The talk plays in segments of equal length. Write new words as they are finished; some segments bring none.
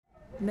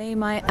May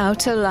my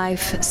outer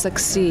life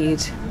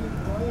succeed.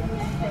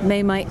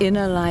 May my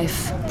inner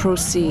life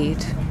proceed.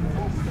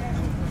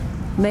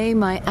 May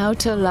my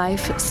outer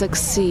life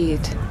succeed.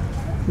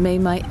 May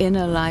my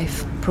inner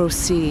life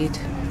proceed.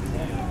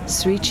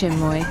 Sri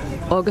Chinmoy,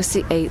 August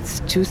the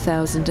 8th,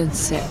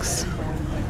 2006.